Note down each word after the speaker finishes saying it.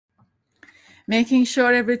making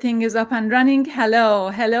sure everything is up and running. Hello,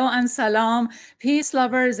 hello, and salam, peace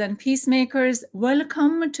lovers and peacemakers.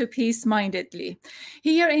 Welcome to Peace Mindedly.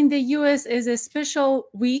 Here in the US is a special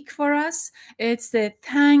week for us. It's the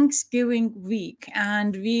Thanksgiving week,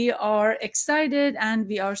 and we are excited and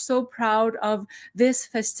we are so proud of this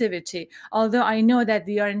festivity. Although I know that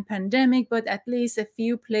we are in pandemic, but at least a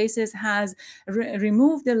few places has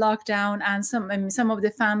removed the lockdown, and some of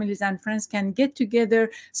the families and friends can get together.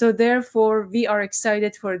 So therefore, we are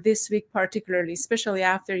excited for this week particularly, especially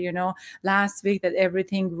after, last week that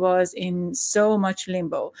everything was in so much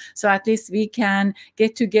limbo. So at least we can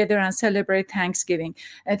get together and celebrate Thanksgiving.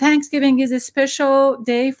 Thanksgiving is a special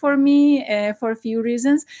day for me for a few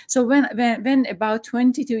reasons. So when about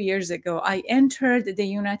 22 years ago, I entered the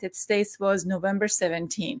United States was November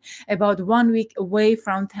 17, about 1 week away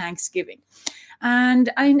from Thanksgiving. And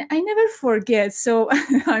I never forget. So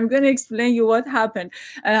I'm going to explain you what happened.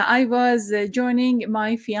 I was joining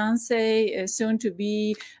my fiance, soon to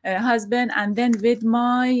be husband, and then with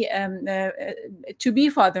my to be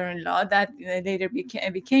father-in-law that later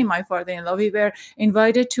became my father-in-law. We were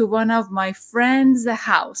invited to one of my friend's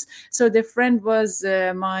house. So the friend was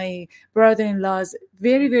my brother-in-law's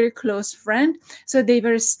very, very close friend. So they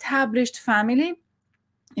were established family.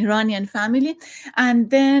 Iranian family, and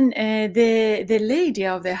then the lady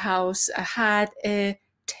of the house had a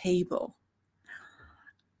table.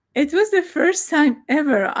 It was the first time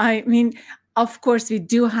ever. I mean, of course, we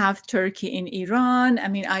do have turkey in Iran. I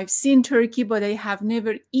mean, I've seen turkey, but I have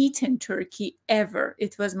never eaten turkey ever.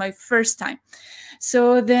 It was my first time.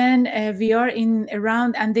 So then we are in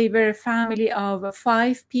around, and they were a family of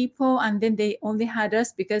 5 people, and then they only had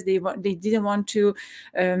us because they didn't want to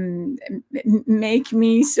make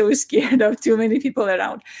me so scared of too many people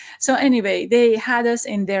around. So anyway, they had us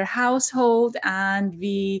in their household, and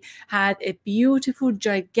we had a beautiful,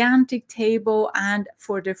 gigantic table, and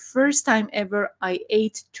for the first time ever, I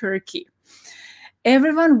ate turkey.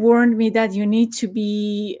 Everyone warned me that you need to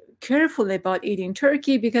be careful about eating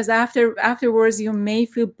turkey because afterwards you may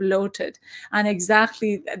feel bloated, and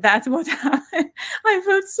exactly that's what happened. I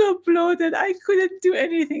felt so bloated, I couldn't do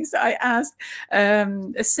anything. So I asked,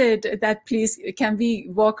 said that please can we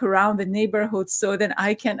walk around the neighborhood so then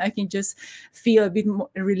I can just feel a bit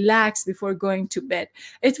more relaxed before going to bed.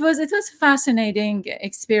 It was fascinating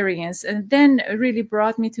experience, and then really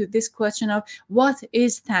brought me to this question of what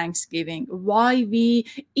is Thanksgiving, why we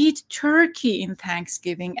eat turkey in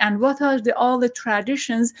Thanksgiving, and what are all the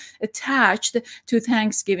traditions attached to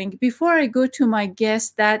Thanksgiving. Before I go to my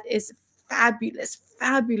guest that is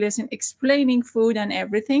fabulous in explaining food and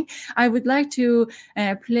everything, I would like to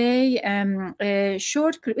play a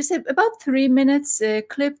short clip. It's about 3 minutes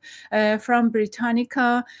clip from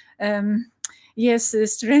Britannica. Yes,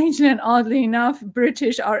 strangely and oddly enough,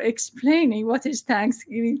 British are explaining what is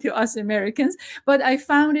Thanksgiving to us Americans, but I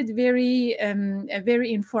found it very,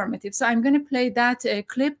 very informative. So I'm going to play that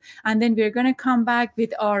clip, and then we're going to come back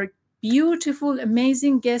with our beautiful,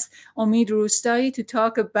 amazing guest, Omid Roustaei, to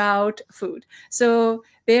talk about food. So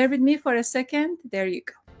bear with me for a second. There you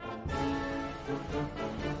go.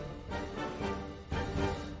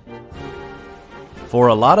 For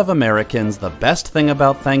a lot of Americans, the best thing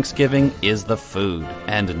about Thanksgiving is the food.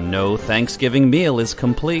 And no Thanksgiving meal is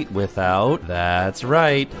complete without, that's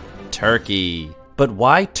right, turkey. But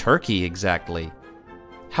why turkey exactly?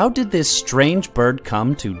 How did this strange bird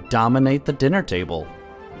come to dominate the dinner table?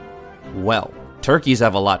 Well, turkeys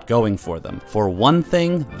have a lot going for them. For one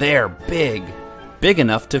thing, they're big. Big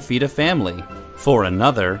enough to feed a family. For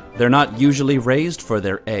another, they're not usually raised for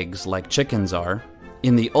their eggs like chickens are.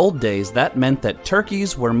 In the old days, that meant that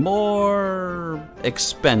turkeys were more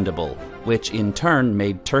expendable, which in turn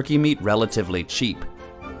made turkey meat relatively cheap.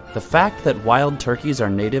 The fact that wild turkeys are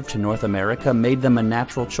native to North America made them a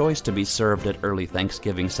natural choice to be served at early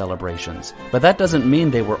Thanksgiving celebrations, but that doesn't mean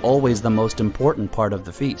they were always the most important part of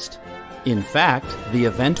the feast. In fact, the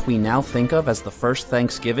event we now think of as the first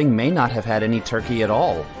Thanksgiving may not have had any turkey at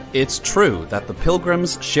all. It's true that the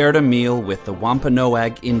Pilgrims shared a meal with the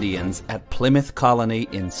Wampanoag Indians at Plymouth Colony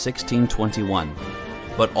in 1621.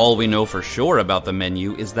 But all we know for sure about the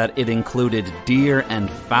menu is that it included deer and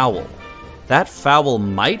fowl. That fowl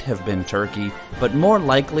might have been turkey, but more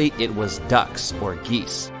likely it was ducks or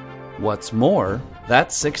geese. What's more,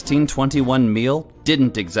 that 1621 meal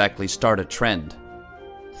didn't exactly start a trend.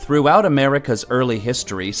 Throughout America's early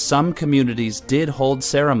history, some communities did hold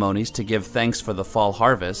ceremonies to give thanks for the fall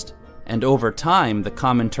harvest, and over time, the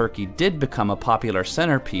common turkey did become a popular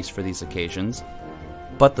centerpiece for these occasions.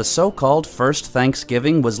 But the so-called First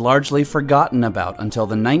Thanksgiving was largely forgotten about until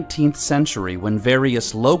the 19th century, when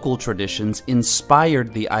various local traditions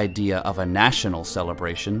inspired the idea of a national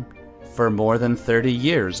celebration. For more than 30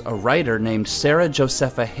 years, a writer named Sara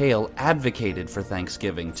Jamshidi advocated for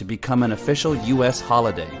Thanksgiving to become an official U.S.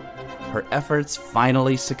 holiday. Her efforts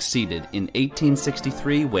finally succeeded in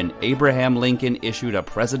 1863 when Abraham Lincoln issued a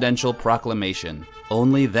presidential proclamation.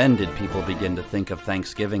 Only then did people begin to think of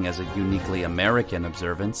Thanksgiving as a uniquely American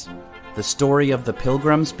observance. The story of the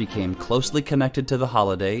Pilgrims became closely connected to the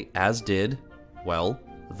holiday, as did, well,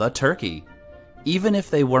 the turkey. Even if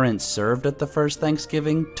they weren't served at the first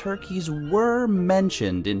Thanksgiving, turkeys were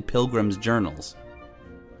mentioned in Pilgrims' journals.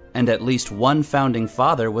 And at least one founding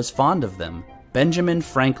father was fond of them. Benjamin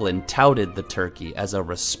Franklin touted the turkey as a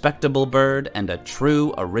respectable bird and a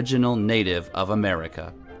true original native of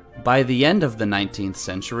America. By the end of the 19th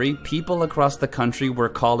century, people across the country were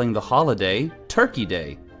calling the holiday Turkey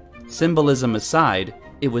Day. Symbolism aside,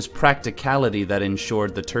 it was practicality that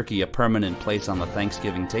ensured the turkey a permanent place on the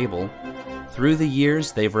Thanksgiving table. Through the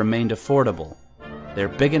years, they've remained affordable. They're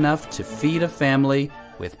big enough to feed a family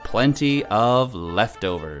with plenty of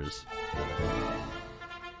leftovers.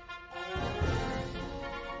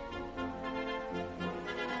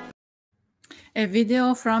 A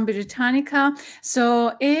video from Britannica.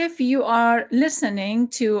 So if you are listening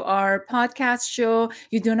to our podcast show,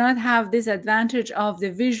 you do not have this advantage of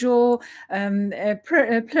the visual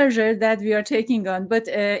pleasure that we are taking on. But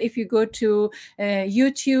if you go to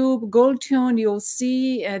YouTube, Goldtune, you'll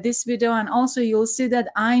see this video, and also you'll see that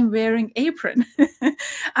I'm wearing apron.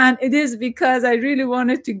 And it is because I really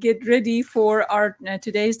wanted to get ready for our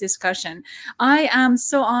today's discussion. I am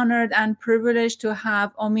so honored and privileged to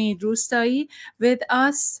have Omid Roustaei with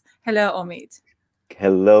us. Hello, Omid.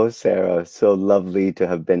 Hello, Sarah. So lovely to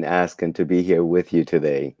have been asked and to be here with you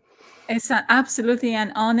today. It's absolutely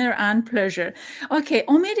an honor and pleasure. Okay,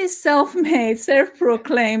 Omid is self-made,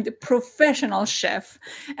 self-proclaimed professional chef,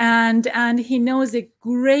 and he knows a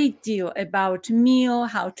great deal about meal,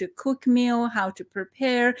 how to cook meal, how to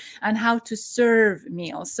prepare, and how to serve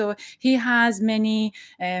meals. So he has many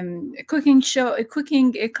cooking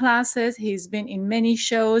classes. He's been in many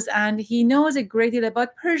shows, and he knows a great deal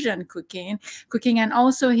about Persian cooking, and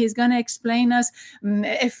also he's going to explain us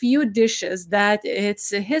a few dishes that it's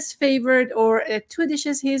his favorite, or two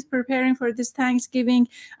dishes he's preparing for this Thanksgiving,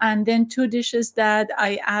 and then two dishes that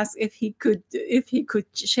I asked if he could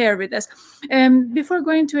share with us. Before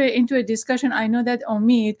going into a discussion, I know that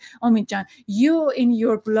Omid Jan, you in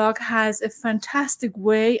your blog has a fantastic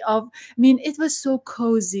way of, it was so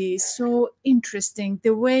cozy, so interesting,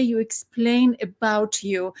 the way you explain about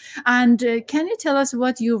you. And can you tell us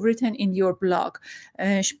what you've written in your blog?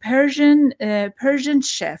 Caspian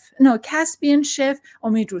Chef,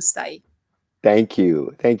 Omid Roustaei. Thank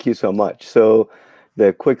you. Thank you so much. So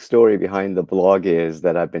the quick story behind the blog is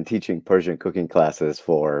that I've been teaching Persian cooking classes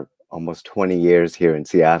for almost 20 years here in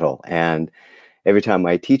Seattle. And every time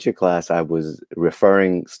I teach a class, I was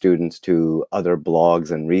referring students to other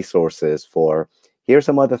blogs and resources for, here's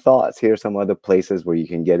some other thoughts, here's some other places where you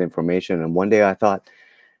can get information. And one day I thought,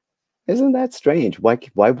 isn't that strange? Why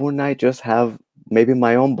wouldn't I just have maybe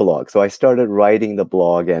my own blog? So I started writing the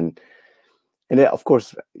blog, and it, of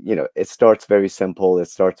course, it starts very simple. It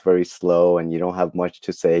starts very slow, and you don't have much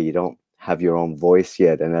to say. You don't have your own voice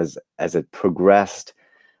yet. And as it progressed,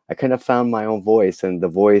 I kind of found my own voice, and the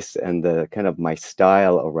voice and the kind of my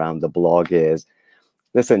style around the blog is,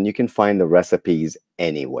 listen, you can find the recipes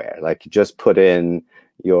anywhere. Like, just put in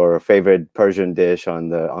your favorite Persian dish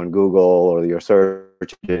on Google or your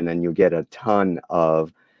search engine, and you get a ton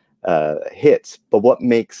of hits. But what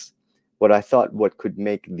could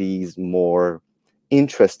make these more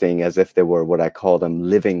interesting, as if they were what I call them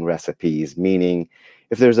living recipes, meaning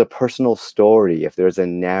if there's a personal story, if there's a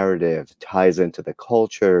narrative, ties into the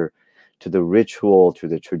culture, to the ritual, to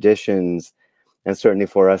the traditions, and certainly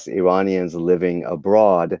for us Iranians living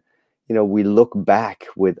abroad, we look back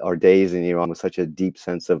with our days in Iran with such a deep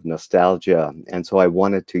sense of nostalgia. And so I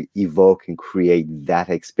wanted to evoke and create that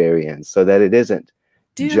experience so that it isn't.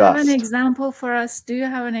 Do you have an example for us? Do you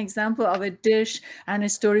have an example of a dish and a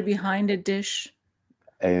story behind a dish?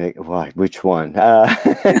 Which one?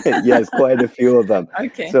 Yes, quite a few of them.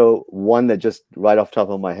 Okay. So one that just right off the top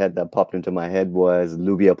of my head that popped into my head was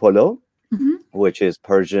lubia polo, which is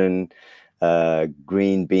Persian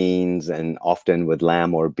green beans, and often with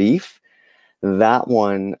lamb or beef. That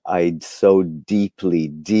one I so deeply,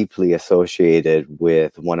 deeply associated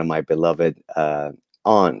with one of my beloved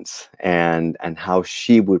aunts, and how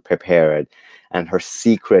she would prepare it, and her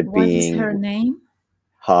secret being. What is her name?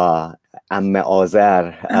 Amme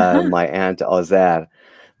Azar, my aunt Azar.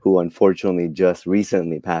 who unfortunately just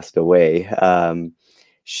recently passed away.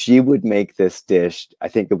 She would make this dish. I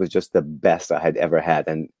think it was just the best I had ever had,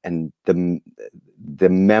 and the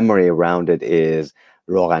memory around it is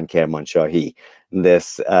Rogan Kermanshahi,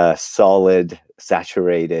 this solid,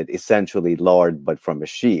 saturated, essentially lard, but from a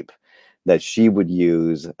sheep, that she would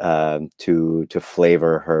use to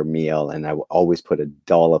flavor her meal. And I would always put a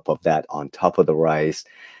dollop of that on top of the rice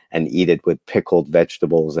and eat it with pickled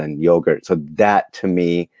vegetables and yogurt. So that, to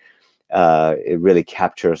me, it really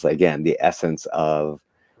captures, again, the essence of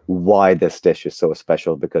why this dish is so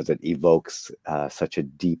special, because it evokes such a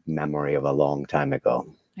deep memory of a long time ago.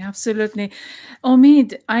 Absolutely.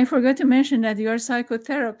 Omid, I forgot to mention that you are a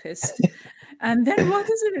psychotherapist. And then what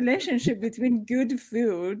is the relationship between good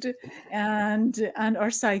food and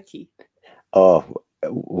our psyche? Oh,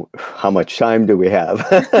 how much time do we have?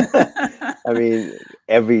 I mean,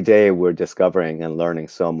 every day we're discovering and learning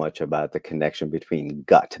so much about the connection between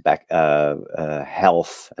gut,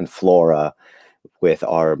 health and flora with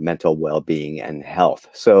our mental well-being and health.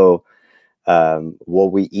 So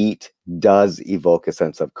what we eat does evoke a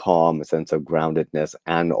sense of calm, a sense of groundedness,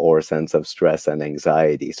 and or a sense of stress and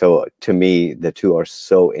anxiety. So to me, the two are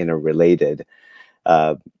so interrelated.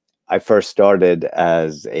 I first started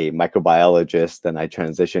as a microbiologist, and I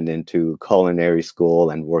transitioned into culinary school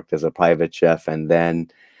and worked as a private chef. And then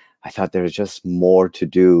I thought there was just more to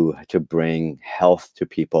do to bring health to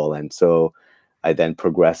people. And so I then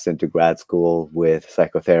progressed into grad school with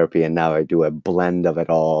psychotherapy, and now I do a blend of it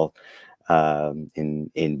all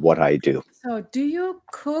in what I do. So do you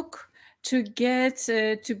cook to get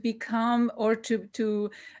to become, or to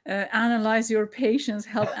analyze your patients,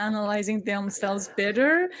 help analyzing themselves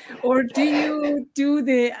better? Or do you do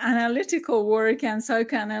the analytical work and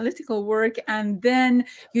psychoanalytical work, and then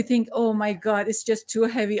you think, oh my God, it's just too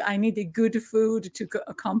heavy, I need a good food to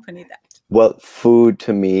accompany that? Well, food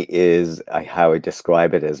to me is, how I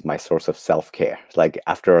describe it, as my source of self-care. Like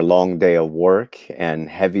after a long day of work and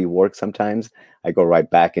heavy work, sometimes I go right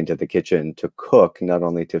back into the kitchen to cook, not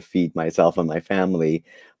only to feed myself and my family,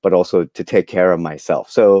 but also to take care of myself.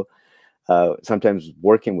 So sometimes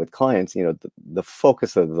working with clients, the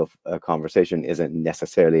focus of the conversation isn't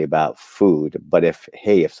necessarily about food, but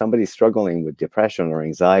if somebody's struggling with depression or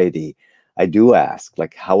anxiety, I do ask,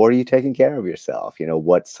 like, how are you taking care of yourself?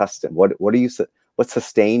 What's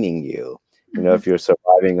sustaining you? If you're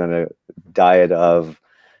surviving on a diet of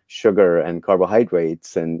sugar and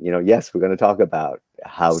carbohydrates, and yes, we're going to talk about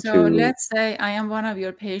how to. So let's say I am one of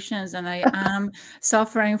your patients and I am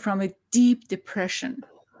suffering from a deep depression.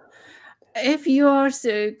 If you are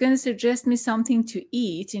going to suggest me something to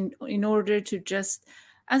eat in order to just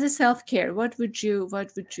as a self-care, what would you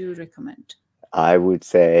recommend? I would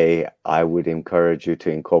say I would encourage you to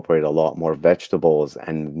incorporate a lot more vegetables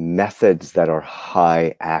and methods that are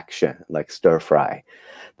high action, like stir fry,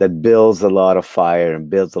 that builds a lot of fire and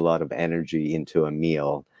builds a lot of energy into a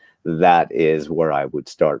meal. That is where I would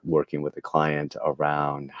start working with the client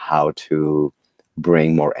around how to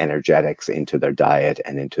bring more energetics into their diet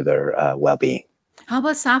and into their well-being. How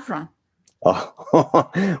about saffron? Oh,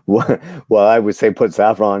 well, I would say put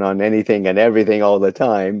saffron on anything and everything all the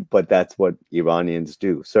time, but that's what Iranians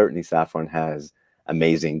do. Certainly saffron has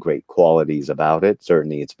amazing, great qualities about it.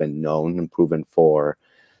 Certainly it's been known and proven for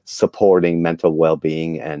supporting mental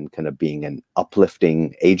well-being and kind of being an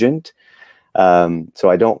uplifting agent. So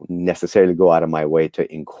I don't necessarily go out of my way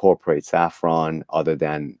to incorporate saffron, other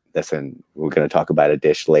than, listen, we're going to talk about a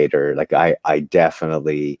dish later. Like I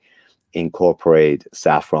definitely incorporate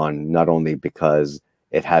saffron, not only because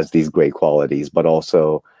it has these great qualities, but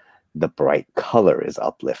also the bright color is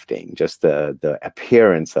uplifting. Just the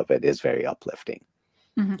appearance of it is very uplifting.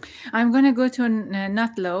 Mm-hmm. I'm going to go to a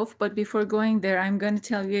nut loaf, but before going there, I'm going to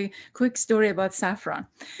tell you a quick story about saffron.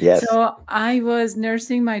 Yes. So I was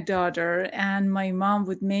nursing my daughter, and my mom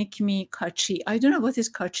would make me kachi. I don't know what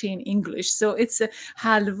is kachi in English. So it's a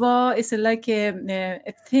halwa. It's like a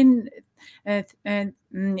thin, a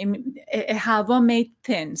halwa made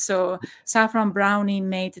thin. So saffron brownie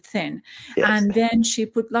made thin. Yes. And then she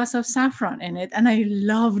put lots of saffron in it, and I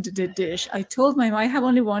loved the dish. I told my mom, I have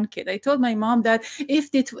only one kid. I told my mom that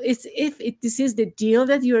if this is the deal,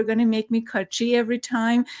 that you are going to make me kachi every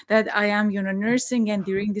time that I am nursing, and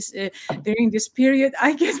during this period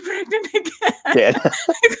I get pregnant again. Yeah.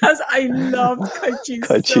 Because I loved kachi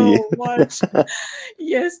so much.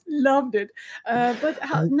 Yes, loved it. But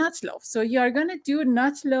nut loaf. So you are going to do nut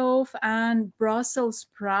loaf and Brussels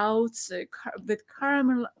sprouts with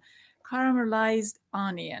caramelized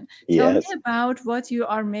onion. Tell me about what you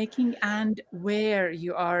are making and where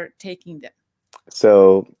you are taking them.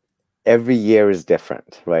 So Every year is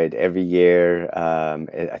different, right? Every year,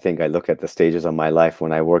 I think I look at the stages of my life.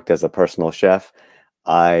 When I worked as a personal chef,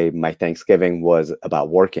 my Thanksgiving was about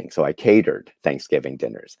working, so I catered Thanksgiving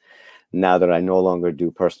dinners. Now that I no longer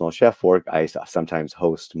do personal chef work, I sometimes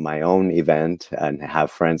host my own event and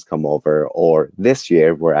have friends come over. Or this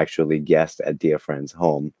year, we're actually guests at dear friends'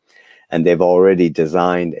 home, and they've already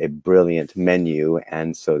designed a brilliant menu,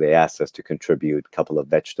 and so they asked us to contribute a couple of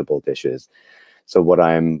vegetable dishes. So what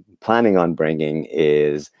I'm planning on bringing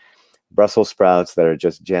is Brussels sprouts that are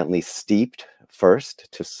just gently steeped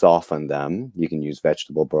first to soften them. You can use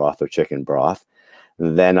vegetable broth or chicken broth.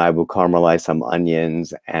 Then I will caramelize some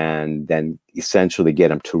onions and then essentially get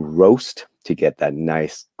them to roast to get that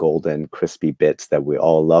nice golden crispy bits that we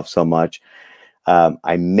all love so much.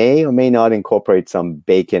 I may or may not incorporate some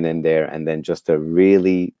bacon in there, and then just a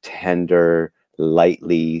really tender,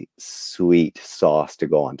 lightly sweet sauce to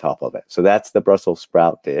go on top of it. So that's the Brussels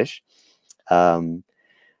sprout dish. You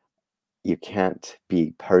can't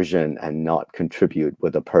be Persian and not contribute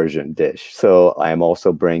with a Persian dish. So I'm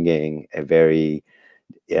also bringing a very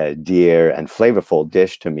dear and flavorful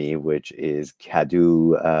dish to me, which is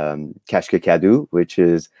kadu, kashka kadu, which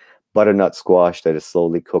is butternut squash that is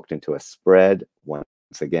slowly cooked into a spread. Once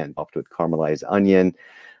again, topped with caramelized onion,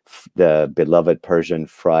 the beloved Persian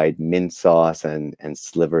fried mint sauce, and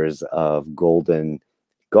slivers of golden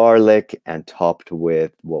garlic, and topped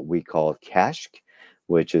with what we call kashk,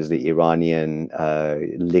 which is the Iranian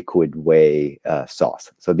liquid whey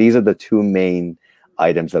sauce. So these are the two main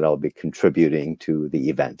items that I'll be contributing to the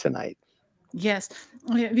event tonight. Yes,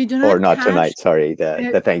 we do Or not not tonight, sorry,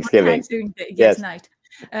 the Thanksgiving. Thanksgiving Day, yes, Yes. night.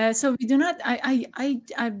 So we do not.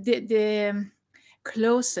 The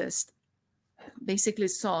closest, basically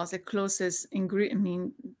sauce, the closest ingredient, I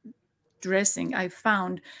mean, dressing I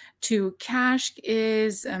found to kashk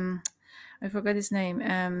is I forgot his name.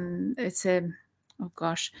 It's a oh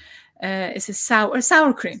gosh, it's a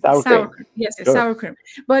sour cream. Sour cream. Yes, Sure. sour cream.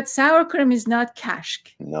 But sour cream is not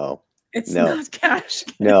kashk. No. It's No. not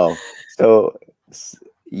kashk. No. So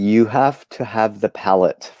you have to have the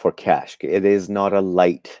palate for kashk. It is not a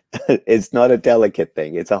light, it's not a delicate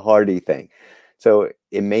thing. It's a hearty thing. So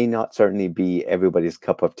it may not certainly be everybody's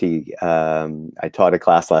cup of tea. I taught a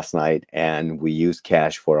class last night, and we used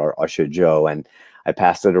kashk for our usher Joe, and I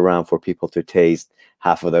passed it around for people to taste.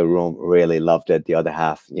 Half of the room really loved it. The other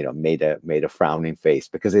half, made a frowning face,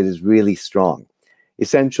 because it is really strong.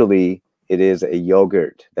 Essentially, it is a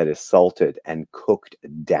yogurt that is salted and cooked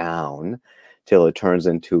down till it turns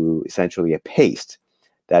into essentially a paste.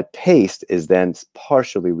 That paste is then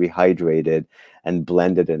partially rehydrated and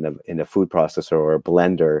blended in a food processor or a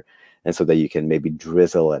blender, and so that you can maybe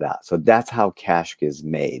drizzle it out. So that's how kashk is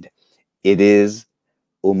made. It is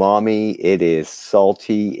umami, it is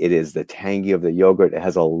salty, it is the tangy of the yogurt. It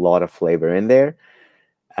has a lot of flavor in there,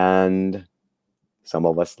 and some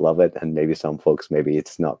of us love it, and maybe some folks, maybe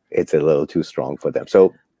it's a little too strong for them.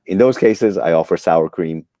 So in those cases, I offer sour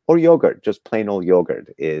cream or yogurt. Just plain old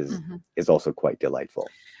yogurt is also quite delightful.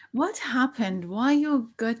 What happened? Why you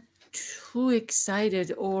got too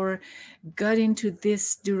excited or got into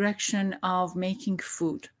this direction of making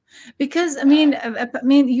food? Because I mean,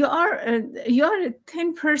 you are a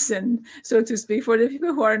thin person, so to speak, for the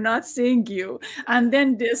people who are not seeing you. And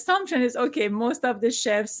then the assumption is, okay, most of the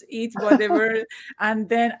chefs eat whatever. And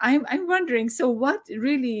then I'm wondering, so what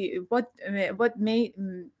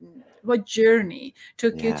journey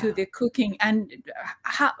took you to the cooking, and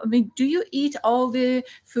how? I mean, do you eat all the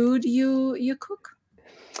food you cook?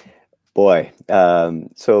 Boy,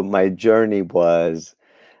 so my journey was,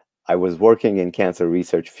 I was working in cancer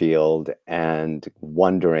research field and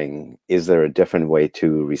wondering, is there a different way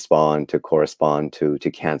to respond, to correspond to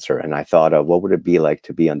cancer? And I thought of, what would it be like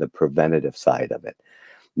to be on the preventative side of it?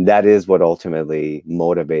 That is what ultimately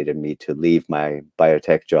motivated me to leave my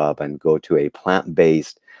biotech job and go to a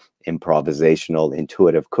plant-based, improvisational,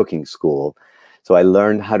 intuitive cooking school. So I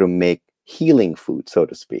learned how to make healing food, so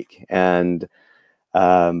to speak. And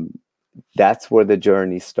that's where the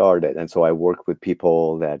journey started. And so I worked with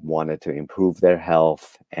people that wanted to improve their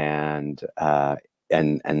health and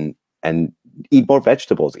eat more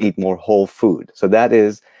vegetables, eat more whole food. So that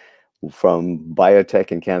is from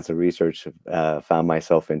biotech and cancer research, found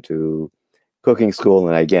myself into cooking school.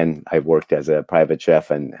 And again, I worked as a private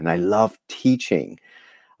chef, and I love teaching.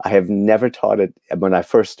 I have never taught it. When I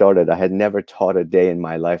first started, I had never taught a day in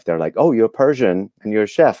my life. They're like, oh, you're Persian and you're a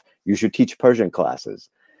chef. You should teach Persian classes.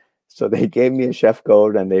 So they gave me a chef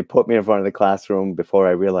code and they put me in front of the classroom before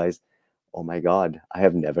I realized, oh my God, I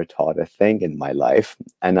have never taught a thing in my life.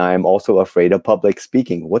 And I'm also afraid of public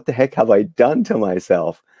speaking. What the heck have I done to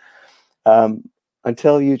myself?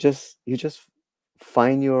 until you just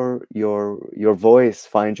find your voice,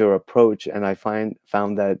 find your approach. And I found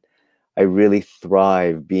that I really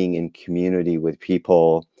thrive being in community with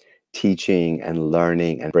people, teaching and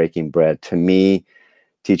learning and breaking bread. To me,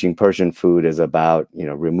 teaching Persian food is about,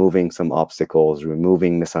 removing some obstacles,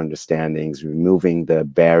 removing misunderstandings, removing the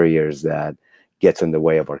barriers that gets in the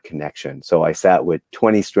way of our connection. So I sat with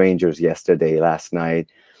 20 strangers last night,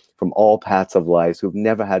 from all paths of life who've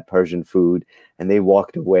never had Persian food, and they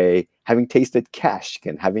walked away having tasted kashk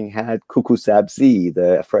and having had kuku sabzi,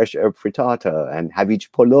 the fresh herb frittata, and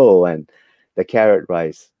havij polo and the carrot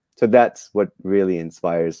rice. So that's what really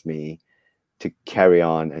inspires me to carry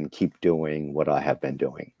on and keep doing what I have been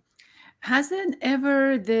doing. Hasn't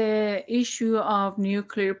ever the issue of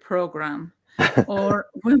nuclear program or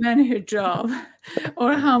women hijab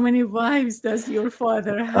or how many wives does your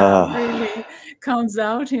father have really comes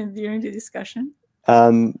out during the discussion?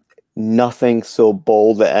 Nothing so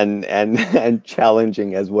bold and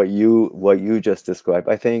challenging as what you just described.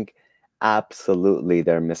 I think absolutely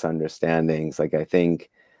there are misunderstandings. Like, I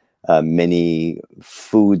think many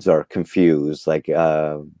foods are confused. Like,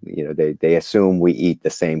 they assume we eat the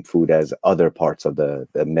same food as other parts of the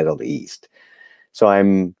Middle East. So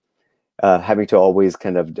I'm having to always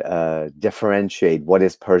kind of differentiate what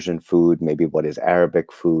is Persian food, maybe what is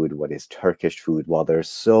Arabic food, what is Turkish food. While there's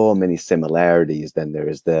so many similarities, then there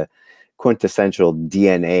is the quintessential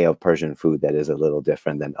DNA of Persian food that is a little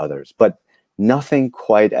different than others. But nothing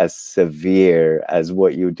quite as severe as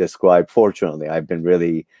what you described. Fortunately, I've been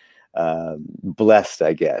really blessed,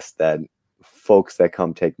 I guess, that folks that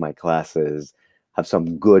come take my classes have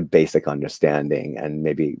some good basic understanding and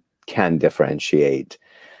maybe can differentiate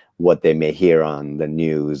what they may hear on the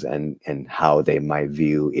news and how they might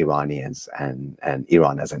view Iranians and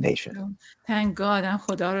Iran as a nation. Oh, thank God, and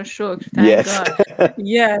Khuda ra shukr. Thank Yes. God.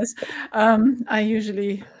 Yes. I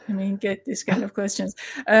usually, get this kind of questions.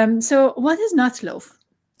 So what is nut loaf?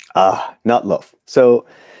 Nut loaf. So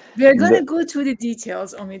we're going to go through the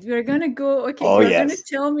details, Omid. We're going to go, okay, you're going to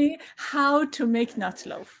tell me how to make nut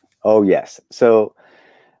loaf. Oh, yes. So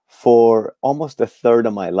for almost a third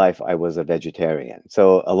of my life, I was a vegetarian.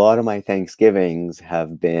 So a lot of my Thanksgivings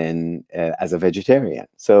have been as a vegetarian.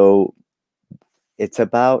 So it's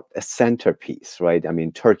about a centerpiece, right? I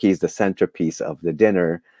mean, turkey is the centerpiece of the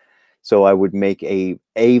dinner. So I would make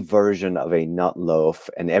a version of a nut loaf,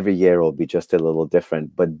 and every year will be just a little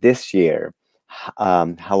different. But this year,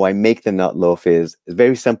 how I make the nut loaf is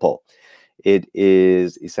very simple. It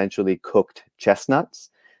is essentially cooked chestnuts,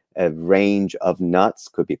 a range of nuts,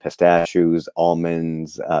 could be pistachios,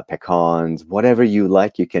 almonds, pecans, whatever you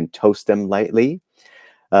like. You can toast them lightly.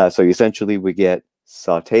 So essentially we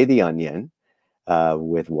saute the onion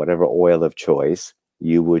with whatever oil of choice.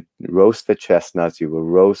 You would roast the chestnuts, you will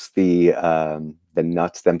roast the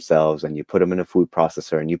nuts themselves, and you put them in a food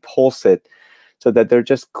processor and you pulse it so that they're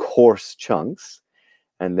just coarse chunks.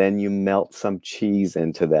 And then you melt some cheese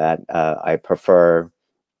into that. I prefer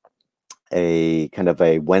a kind of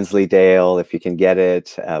a Wensleydale, if you can get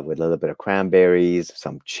it, with a little bit of cranberries,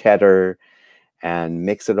 some cheddar, and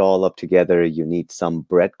mix it all up together. You need some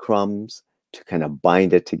breadcrumbs to kind of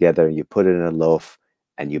bind it together. You put it in a loaf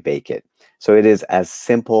and you bake it. So it is as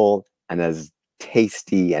simple and as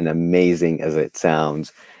tasty and amazing as it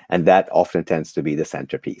sounds. And that often tends to be the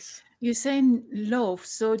centerpiece. You're saying loaf,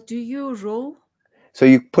 so do you roll? So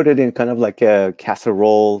you put it in kind of like a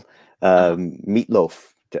casserole,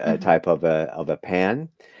 meatloaf type of a pan,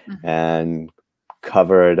 and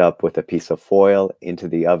cover it up with a piece of foil into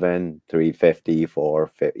the oven, 350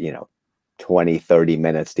 for 20, 30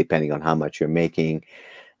 minutes, depending on how much you're making.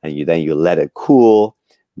 And you let it cool.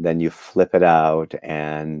 Then you flip it out,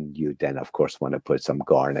 and you then, of course, want to put some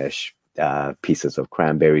garnish, pieces of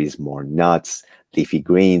cranberries, more nuts, leafy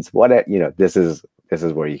greens. This is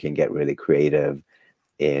where you can get really creative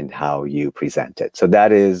in how you present it. So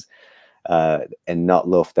that is a nut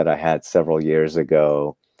loaf that I had several years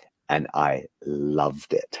ago, and I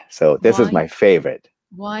loved it. So this is my favorite.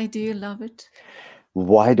 Why do you love it?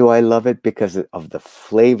 Why do I love it? Because of the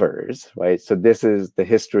flavors, right? So this is the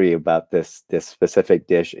history about this specific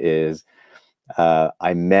dish is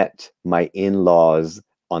I met my in-laws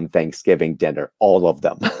on Thanksgiving dinner, all of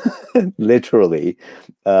them. Literally,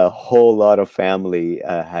 a whole lot of family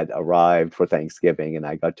had arrived for Thanksgiving, and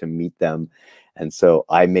I got to meet them. And so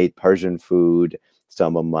I made Persian food.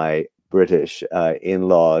 Some of my British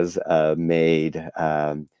in-laws made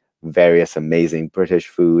various amazing British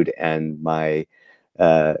food, and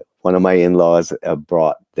one of my in-laws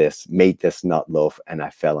made this nut loaf, and I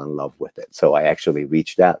fell in love with it. So I actually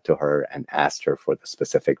reached out to her and asked her for the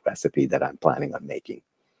specific recipe that I'm planning on making.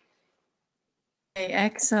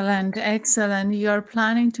 Excellent, excellent. You're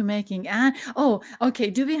planning to making and oh, okay.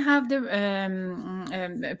 Do we have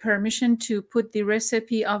the permission to put the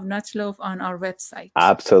recipe of nut loaf on our website?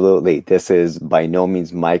 Absolutely. This is by no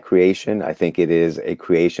means my creation. I think it is a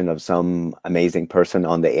creation of some amazing person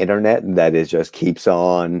on the internet that is just keeps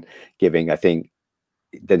on giving. I think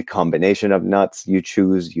the combination of nuts you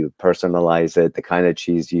choose, you personalize it, the kind of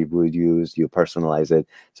cheese you would use, you personalize it.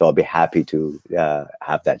 So I'll be happy to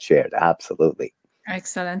have that shared. Absolutely.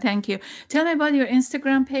 Excellent, thank you. Tell me about your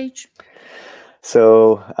Instagram page.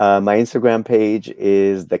 So my Instagram page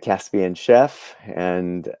is the Caspian Chef,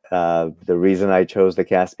 and the reason I chose the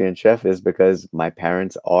Caspian Chef is because my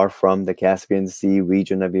parents are from the Caspian Sea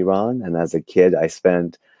region of Iran, and as a kid, I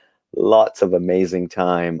spent lots of amazing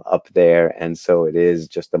time up there, and so it is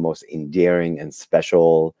just the most endearing and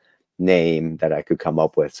special name that I could come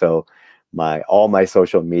up with. So all my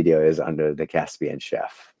social media is under the Caspian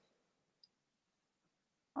Chef.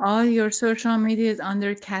 All your social media is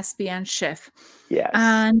under Caspian Chef. Yes.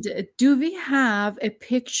 And do we have a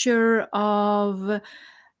picture of,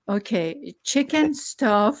 okay, chicken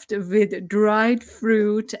stuffed with dried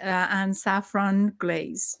fruit and saffron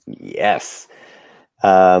glaze? Yes.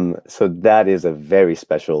 So that is a very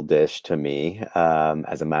special dish to me.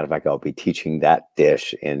 As a matter of fact, I'll be teaching that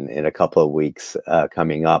dish in a couple of weeks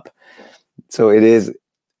coming up. So it is,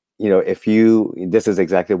 this is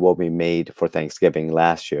exactly what we made for Thanksgiving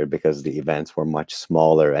last year because the events were much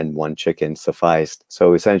smaller and one chicken sufficed.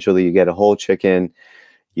 So essentially you get a whole chicken,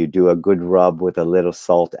 you do a good rub with a little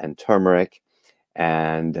salt and turmeric,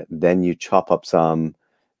 and then you chop up some,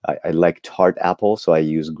 I like tart apples, so I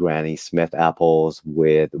use Granny Smith apples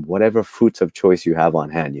with whatever fruits of choice you have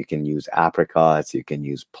on hand. You can use apricots, you can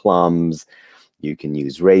use plums, you can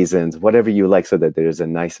use raisins, whatever you like, so that there's a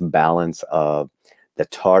nice balance of the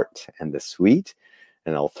tart and the sweet.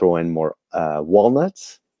 And I'll throw in more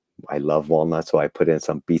walnuts. I love walnuts, so I put in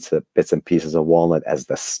some bits and pieces of walnut as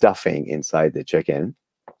the stuffing inside the chicken.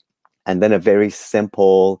 And then a very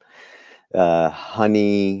simple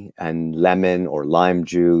honey and lemon or lime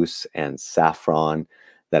juice and saffron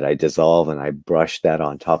that I dissolve, and I brush that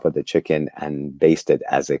on top of the chicken and baste it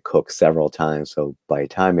as it cooks several times. So by the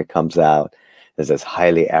time it comes out, there's this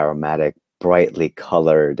highly aromatic, brightly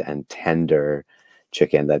colored and tender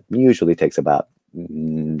chicken that usually takes about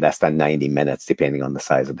less than 90 minutes, depending on the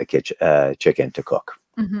size of the chicken to cook.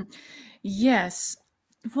 Mm-hmm. Yes.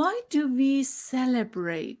 Why do we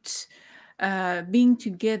celebrate being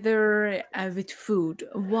together with food?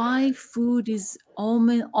 Why food is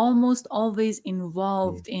almost always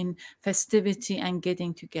involved in festivity and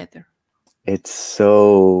getting together? It's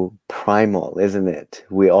so primal, isn't it?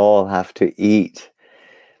 We all have to eat,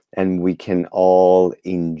 and we all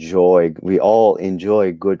enjoy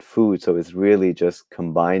good food. So it's really just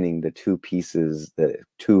combining the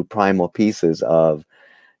two primal pieces of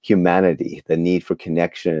humanity, the need for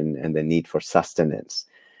connection and the need for sustenance.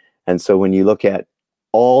 And so when you look at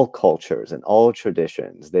all cultures and all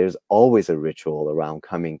traditions, there's always a ritual around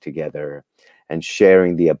coming together and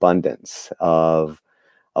sharing the abundance of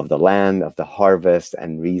the land, of the harvest,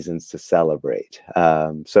 and reasons to celebrate.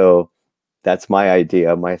 So that's my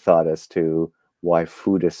idea, my thought as to why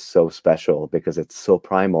food is so special, because it's so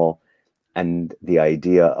primal, and the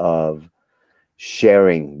idea of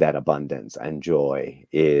sharing that abundance and joy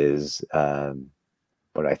is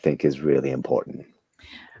what I think is really important.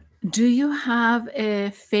 Do you have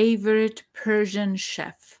a favorite Persian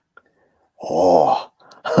chef? Oh,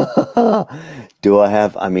 do I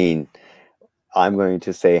have? I mean, I'm going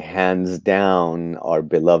to say hands down our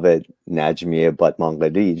beloved Najmieh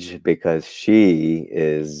Batmanghadij, because she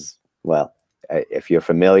is, well, if you're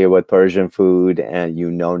familiar with Persian food and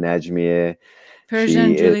you know Najmieh,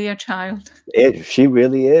 Persian Julia Child. She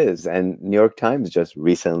really is. And New York Times just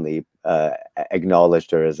recently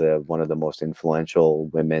acknowledged her as one of the most influential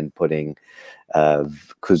women putting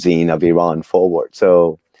cuisine of Iran forward.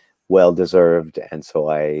 So well deserved. And so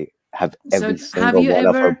I have every single one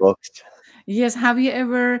of her books. Yes. Have you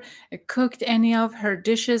ever cooked any of her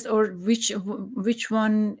dishes, or which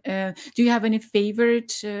one? Do you have any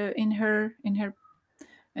favorite in her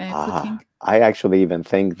cooking? I actually even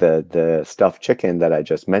think the stuffed chicken that I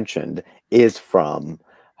just mentioned is from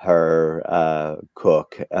her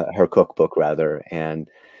her cookbook rather. And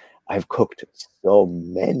I've cooked so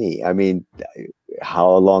many. I mean, how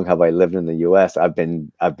long have I lived in the U.S.? I've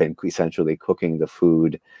been essentially cooking the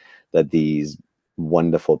food that these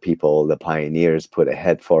wonderful people, the pioneers, put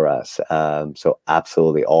ahead for us. So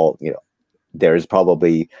absolutely there's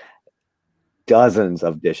probably dozens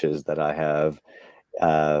of dishes that I have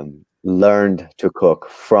learned to cook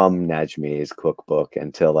from Najmi's cookbook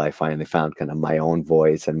until I finally found kind of my own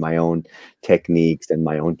voice and my own techniques and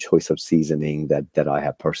my own choice of seasoning that I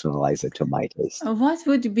have personalized it to my taste. What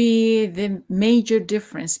would be the major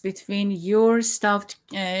difference between your stuffed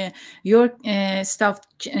chicken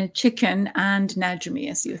and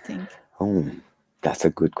Najmi's, you think? Oh, that's a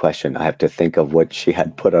good question. I have to think of what she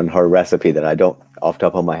had put on her recipe that I don't off the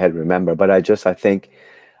top of my head remember. But I think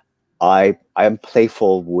I am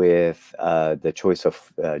playful with the choice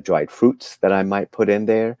of dried fruits that I might put in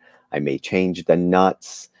there. I may change the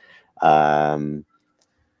nuts. I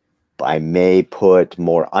may put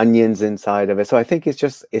more onions inside of it. So I think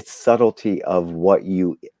it's subtlety of what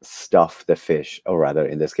you stuff the fish, or rather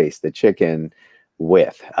in this case, the chicken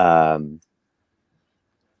with.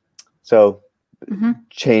 So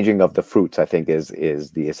changing of the fruits, I think, is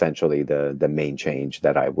essentially the main change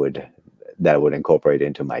that I would incorporate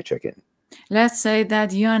into my chicken. Let's say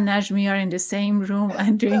that you and Najmi are in the same room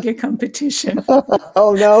and doing a competition.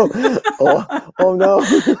 Oh no! Oh no!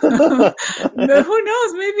 But who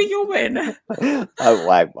knows? Maybe you win.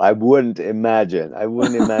 I wouldn't imagine. I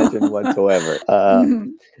wouldn't imagine whatsoever.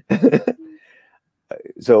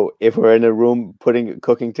 So if we're in a room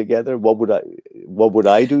cooking together, what would I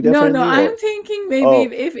do differently? No, I'm thinking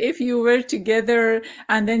maybe if you were together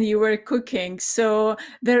and then you were cooking, so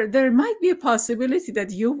there might be a possibility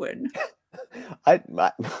that you win.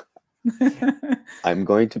 I'm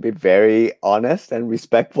going to be very honest and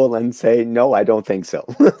respectful and say, no, I don't think so.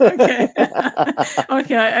 Okay.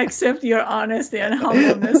 Okay, I accept your honesty and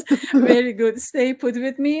humbleness. Very good. Stay put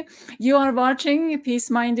with me. You are watching Peace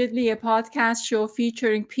Mindedly, a podcast show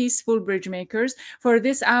featuring peaceful bridge makers. For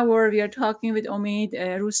this hour, we are talking with Omid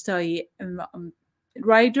Roustaei,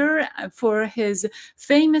 writer for his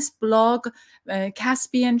famous blog,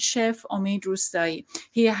 Caspian Chef Omid Roustaei.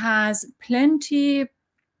 He has plenty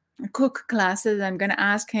cook classes. I'm going to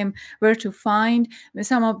ask him where to find.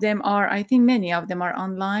 Some of them are, I think many of them are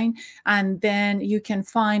online, and then you can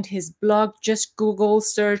find his blog. Just Google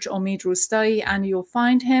search Omid Roustaei and you'll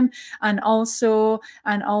find him. And also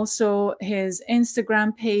his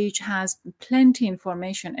Instagram page has plenty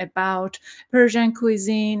information about Persian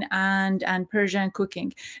cuisine and Persian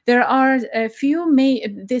cooking. There are a few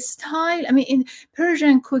this style, I mean, in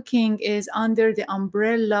Persian cooking is under the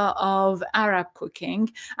umbrella of Arab cooking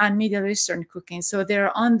and Middle Eastern cooking. So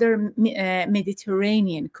they're under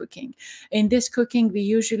Mediterranean cooking. In this cooking, we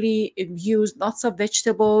usually use lots of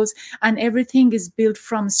vegetables and everything is built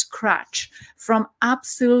from scratch, from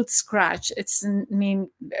absolute scratch.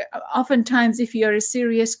 Oftentimes, if you're a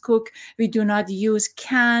serious cook, we do not use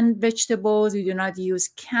canned vegetables. We do not use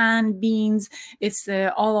canned beans. It's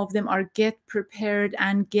all of them are get prepared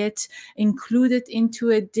and get included into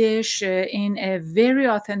a dish in a very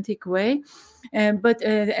authentic way. And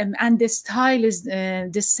the style is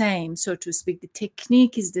the same, so to speak. The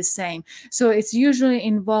technique is the same. So it's usually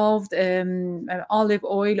involved olive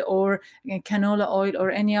oil or canola oil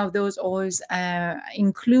or any of those oils,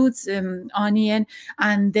 includes onion,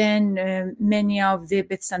 and then many of the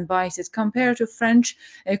bits and pieces. Compared to French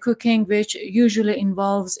cooking, which usually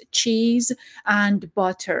involves cheese and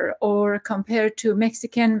butter, or compared to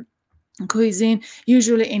Mexican cuisine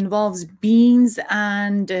usually involves beans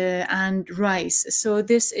and rice. So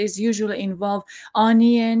this is usually involve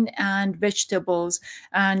onion and vegetables,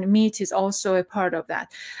 and meat is also a part of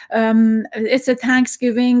that. It's a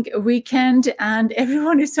Thanksgiving weekend and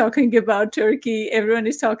everyone is talking about turkey. Everyone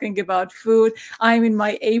is talking about food. I'm in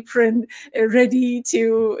my apron ready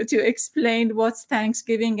to explain what's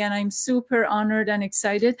Thanksgiving, and I'm super honored and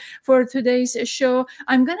excited for today's show.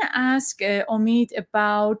 I'm going to ask Omid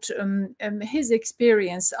about his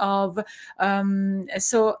experience of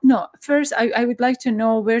first I would like to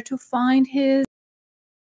know where to find his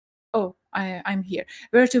I'm here.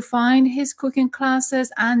 Where to find his cooking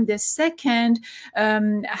classes, and the second,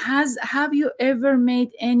 have you ever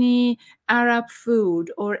made any Arab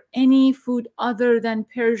food or any food other than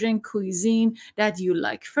Persian cuisine that you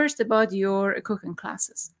like? First, about your cooking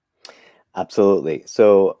classes. Absolutely.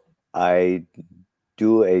 So I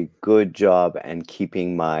do a good job in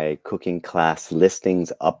keeping my cooking class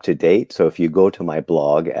listings up to date. So if you go to my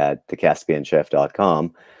blog at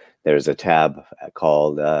thecaspianchef.com, there's a tab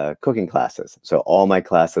called cooking classes. So all my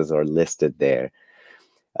classes are listed there.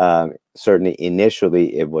 Certainly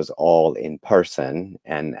initially it was all in person,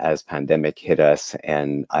 and as pandemic hit us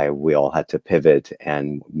and we all had to pivot,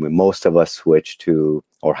 and most of us switched to,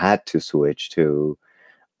 or had to switch to,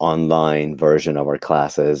 online version of our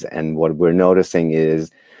classes. And what we're noticing is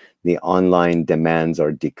the online demands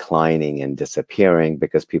are declining and disappearing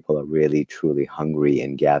because people are really truly hungry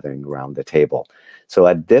and gathering around the table. So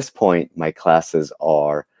at this point, my classes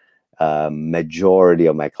are, majority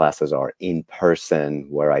of my classes are in person,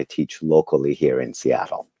 where I teach locally here in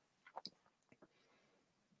Seattle.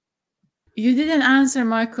 You didn't answer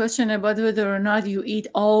my question about whether or not you eat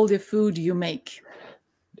all the food you make.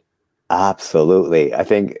 Absolutely. I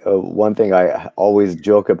think one thing I always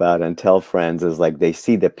joke about and tell friends is, like, they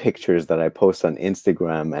see the pictures that I post on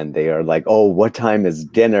Instagram and they are like, oh, what time is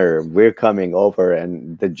dinner? We're coming over.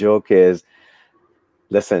 And the joke is,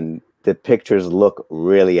 listen, the pictures look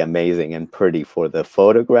really amazing and pretty for the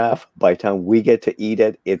photograph. By the time we get to eat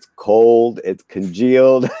it, it's cold, it's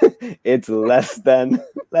congealed, it's less than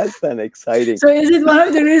exciting. So is it one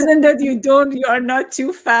of the reasons that you are not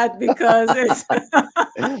too fat, because it's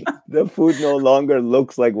the food no longer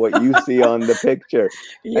looks like what you see on the picture?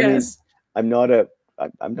 yes. I mean,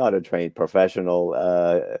 I'm not a trained professional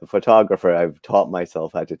photographer. I've taught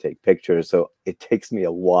myself how to take pictures, so it takes me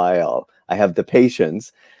a while. I have the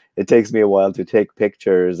patience. It takes me a while to take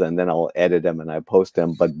pictures, and then I'll edit them and I post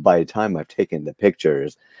them. But by the time I've taken the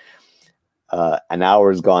pictures, an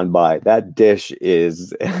hour's gone by. That dish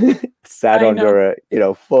is sat under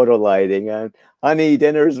a photo lighting, and honey,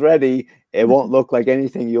 dinner's ready. It won't look like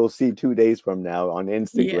anything you'll see 2 days from now on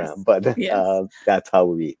Instagram, Yes. but Yes. that's how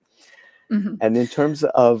we eat. Mm-hmm. And in terms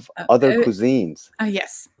of other cuisines,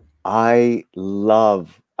 yes, I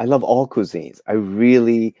love all cuisines.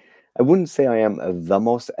 I wouldn't say I am the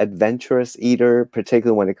most adventurous eater,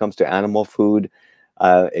 particularly when it comes to animal food.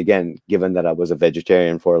 Again, given that I was a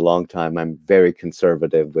vegetarian for a long time, I'm very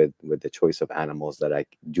conservative with the choice of animals that I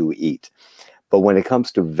do eat. But when it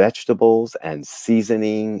comes to vegetables and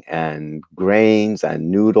seasoning and grains and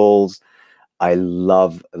noodles, I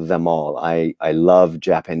love them all. I love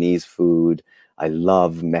Japanese food. I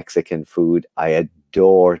love Mexican food. I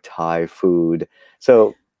adore Thai food.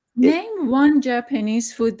 So name one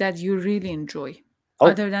Japanese food that you really enjoy,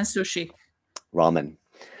 other than sushi. Ramen.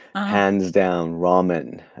 Hands down,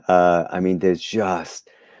 ramen. I mean, there's just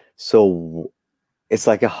it's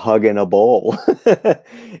like a hug in a bowl.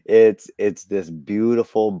 It's this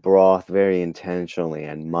beautiful broth, very intentionally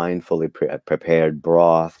and mindfully prepared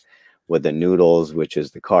broth, with the noodles, which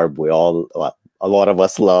is the carb a lot of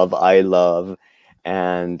us love, I love,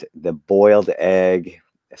 and the boiled egg,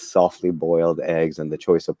 softly boiled eggs, and the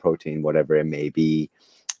choice of protein, whatever it may be,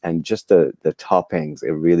 and just the toppings.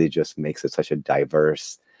 It really just makes it such a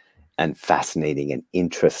diverse and fascinating and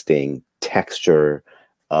interesting texture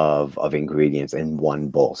of ingredients in one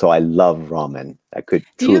bowl. So I love ramen. I could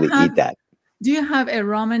truly eat that. Do you have a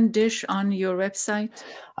ramen dish on your website?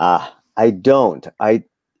 I don't.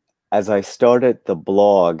 As I started the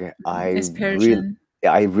blog, I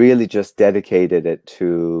really just dedicated it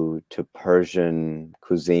to Persian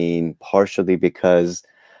cuisine, partially because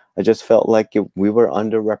I just felt like we were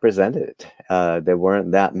underrepresented. There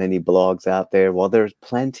weren't that many blogs out there. Well, there's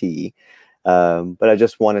plenty, but I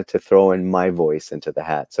just wanted to throw in my voice into the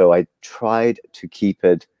hat. So I tried to keep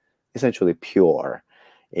it essentially pure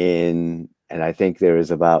and I think there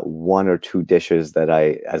is about 1 or 2 dishes that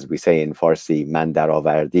as we say in Farsi, man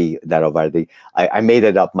daravardi. I made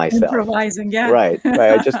it up myself. Improvising, yeah. Right.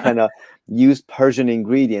 I just kind of used Persian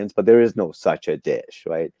ingredients, but there is no such a dish,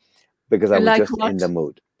 right? Because I was just in the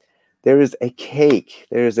mood. There is a cake.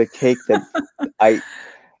 That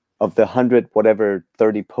of the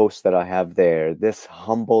 30 posts that I have there, this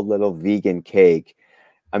humble little vegan cake.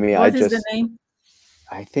 I mean, what is the name?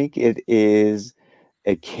 I think it is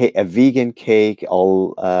a vegan cake,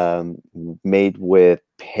 all made with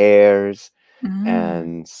pears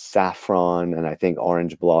and saffron, and I think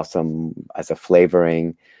orange blossom as a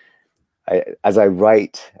flavoring. As I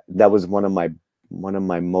write, that was one of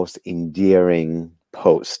my most endearing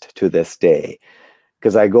posts to this day,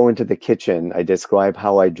 because I go into the kitchen, I describe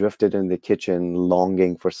how I drifted in the kitchen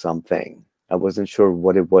longing for something. I wasn't sure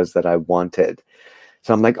what it was that I wanted.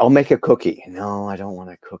 So I'm like, I'll make a cookie. No, I don't want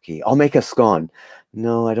a cookie. I'll make a scone.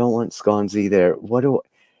 No, I don't want scones either.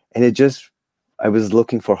 I was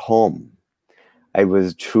looking for home. I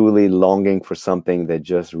was truly longing for something that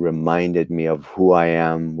just reminded me of who I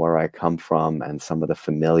am, where I come from, and some of the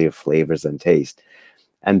familiar flavors and taste.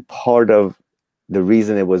 And part of the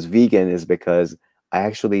reason it was vegan is because I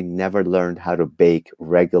actually never learned how to bake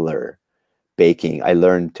regular baking. I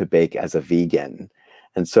learned to bake as a vegan.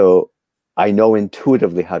 And so I know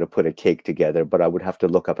intuitively how to put a cake together, but I would have to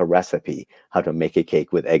look up a recipe, how to make a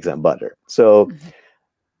cake with eggs and butter. So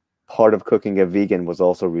part of cooking a vegan was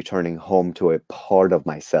also returning home to a part of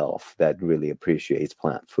myself that really appreciates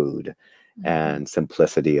plant food and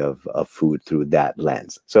simplicity of food through that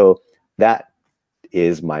lens. So that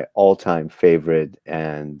is my all-time favorite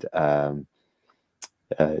and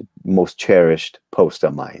most cherished post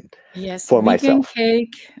of mine Yes, for vegan myself.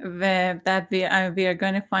 cake that we are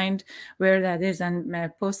going to find where that is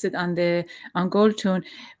and post it on the on Goldtune.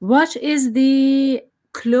 What is the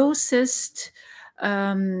closest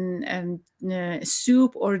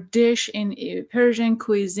soup or dish in Persian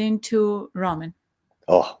cuisine to ramen?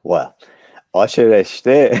 Oh, well,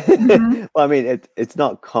 aşereşte. Mm-hmm. Well, I mean, it's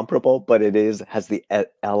not comparable, but it has the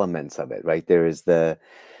elements of it, right? There is the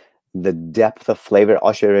depth of flavor.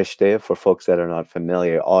 Aşereşte, for folks that are not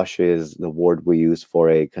familiar, aş is the word we use for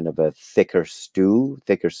a kind of a thicker stew,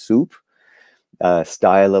 thicker soup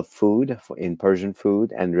style of food in Persian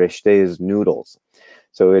food, and reşte is noodles.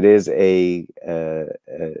 So it is a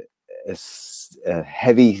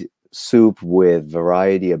heavy soup with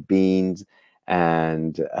variety of beans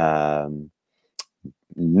and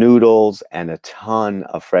noodles and a ton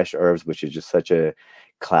of fresh herbs, which is just such a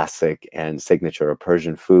classic and signature of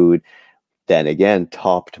Persian food. Then again,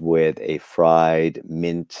 topped with a fried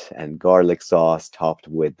mint and garlic sauce, topped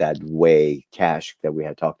with that whey cash that we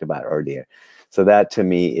had talked about earlier. So that to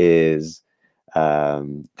me is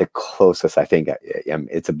the closest, I think.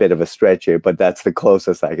 It's a bit of a stretch here, but that's the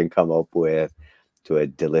closest I can come up with to a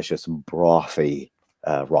delicious brothy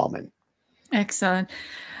ramen. Excellent.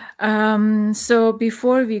 So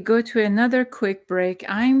before we go to another quick break,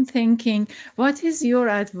 I'm thinking, what is your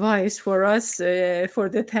advice for us for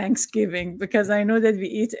the Thanksgiving? Because I know that we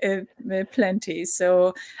eat plenty.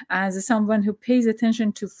 So as someone who pays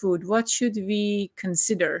attention to food, what should we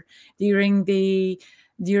consider during the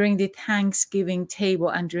Thanksgiving table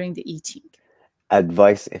and during the eating?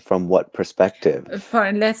 Advice from what perspective?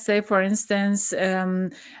 For let's say, for instance,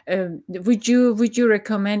 would you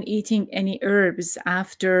recommend eating any herbs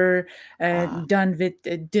after done with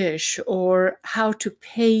the dish, or how to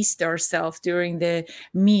pace ourselves during the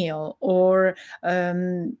meal, or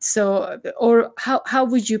or how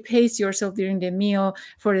would you pace yourself during the meal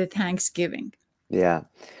for the Thanksgiving? Yeah,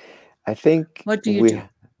 I think What do you do?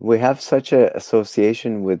 we have such a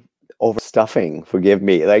association with overstuffing. Forgive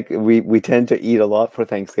me. Like we tend to eat a lot for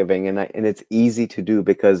Thanksgiving, and it's easy to do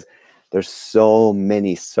because there's so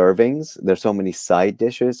many servings. There's so many side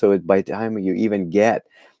dishes. So by the time you even get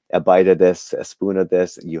a bite of this, a spoon of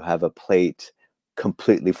this, you have a plate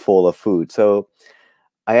completely full of food. So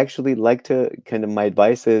I actually like to my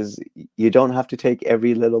advice is you don't have to take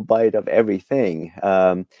every little bite of everything.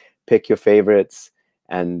 Pick your favorites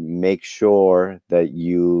and make sure that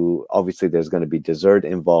obviously there's going to be dessert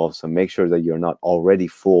involved. So make sure that you're not already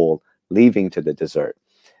full leaving to the dessert.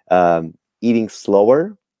 Eating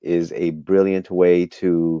slower is a brilliant way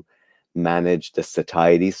to manage the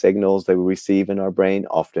satiety signals that we receive in our brain.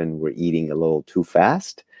 Often we're eating a little too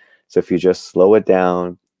fast. So if you just slow it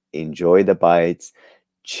down, enjoy the bites,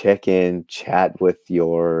 check in, chat with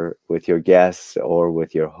your guests or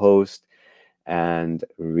with your host, and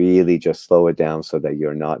really just slow it down so that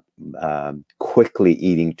you're not quickly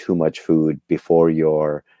eating too much food before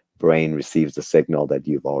your brain receives the signal that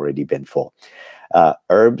you've already been full.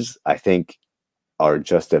 Herbs, I think, are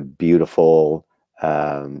just a beautiful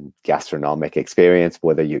gastronomic experience,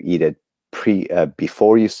 whether you eat it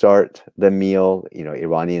before you start the meal,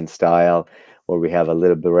 Iranian style, where we have a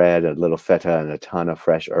little bread, a little feta, and a ton of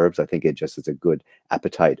fresh herbs. I think it just is a good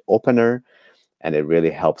appetite opener, and it really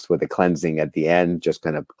helps with the cleansing at the end, just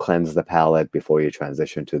kind of cleanse the palate before you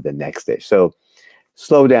transition to the next dish. So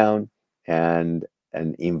slow down and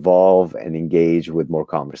involve and engage with more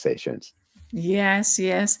conversations. Yes,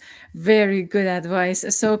 yes, very good advice.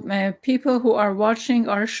 So, people who are watching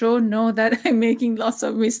our show know that I'm making lots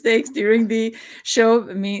of mistakes during the show.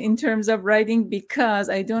 I mean, in terms of writing, because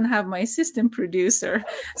I don't have my assistant producer.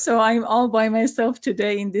 So, I'm all by myself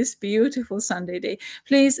today in this beautiful Sunday day.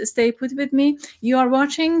 Please stay put with me. You are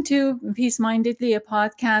watching to Peace Mindedly, a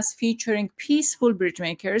podcast featuring peaceful bridge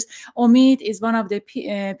makers. Omid is one of the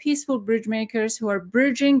peaceful bridge makers who are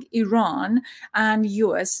bridging Iran and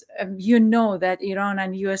US. You know that Iran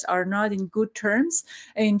and US are not in good terms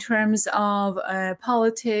in terms of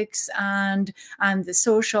politics and the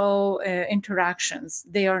social interactions.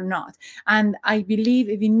 They are not. And I believe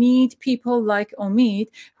we need people like Omid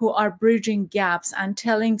who are bridging gaps and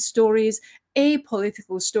telling stories,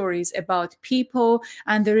 apolitical stories about people,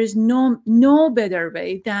 and there is no better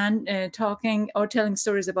way than talking or telling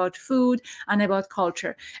stories about food and about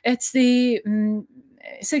culture. It's the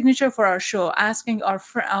signature for our show, asking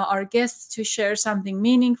our guests to share something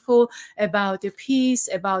meaningful about the peace,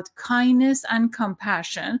 about kindness and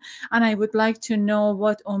compassion. And I would like to know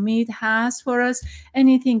what Omid has for us.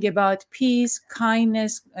 Anything about peace,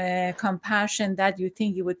 kindness, compassion that you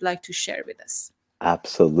think you would like to share with us?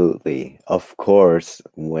 Absolutely. Of course,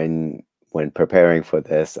 when preparing for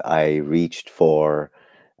this, I reached for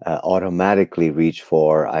automatically reach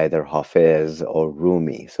for either Hafiz or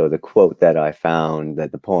Rumi. So the quote that I found,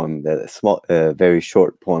 that the poem, the small, very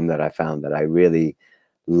short poem that I found that I really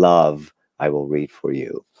love, I will read for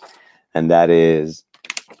you. And that is,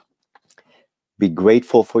 be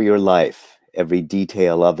grateful for your life, every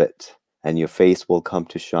detail of it, and your face will come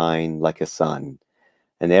to shine like a sun.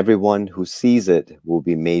 And everyone who sees it will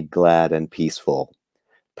be made glad and peaceful.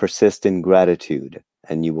 Persist in gratitude,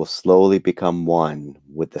 and you will slowly become one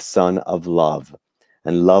with the sun of love,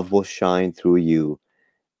 and love will shine through you.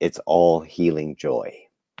 It's all healing joy.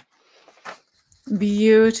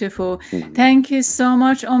 Beautiful. Thank you so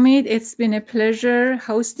much, Omid. It's been a pleasure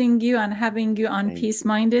hosting you and having you on Peace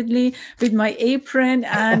Mindedly with my apron,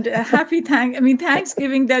 and happy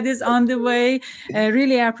Thanksgiving that is on the way.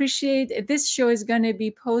 Really appreciate it. This show is going to be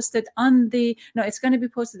posted it's going to be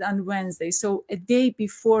posted on Wednesday, so a day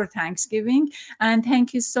before Thanksgiving. And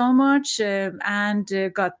thank you so much, and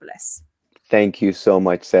God bless. Thank you so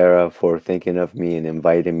much, Sarah, for thinking of me and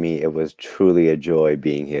inviting me. It was truly a joy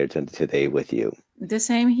being here today with you. The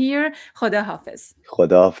same here. Khoda Hafiz.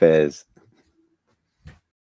 Khoda Hafiz.